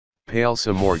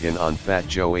Palesa Morgan on Phat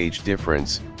Joe age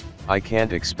difference, I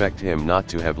can't expect him not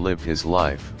to have lived his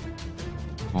life.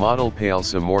 Model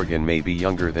Palesa Morgan may be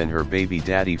younger than her baby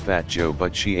daddy Phat Joe,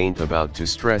 but she ain't about to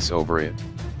stress over it.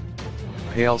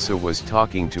 Palesa was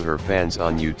talking to her fans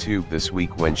on YouTube this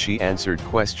week when she answered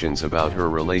questions about her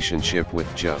relationship with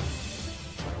Joe.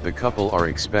 The couple are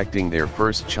expecting their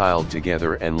first child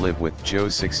together and live with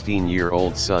Joe's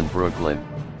 16-year-old son Brooklyn.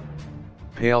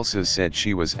 Palesa said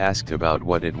she was asked about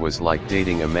what it was like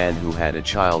dating a man who had a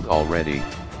child already,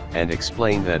 and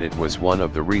explained that it was one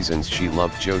of the reasons she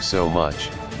loved Joe so much.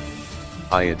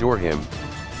 "I adore him,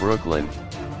 Brooklyn,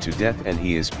 to death, and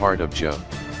he is part of Joe.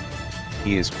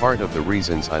 He is part of the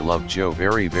reasons I love Joe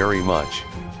very, very much.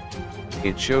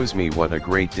 It shows me what a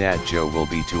great dad Joe will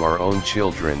be to our own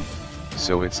children,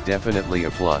 so it's definitely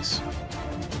a plus."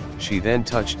 She then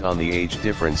touched on the age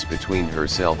difference between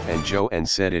herself and Joe and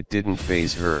said it didn't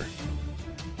faze her.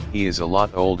 "He is a lot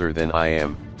older than I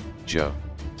am, Joe.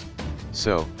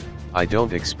 So, I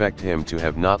don't expect him to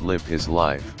have not lived his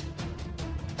life."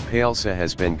 Palesa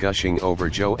has been gushing over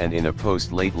Joe, and in a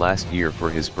post late last year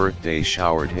for his birthday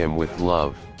showered him with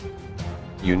love.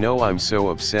 "You know I'm so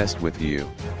obsessed with you.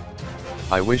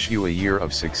 I wish you a year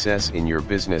of success in your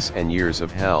business and years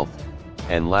of health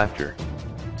and laughter.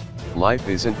 Life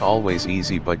isn't always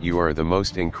easy, but you are the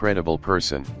most incredible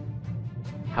person.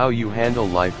 How you handle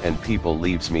life and people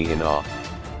leaves me in awe."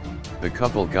 The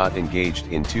couple got engaged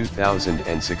in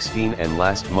 2016 and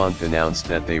last month announced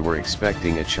that they were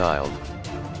expecting a child.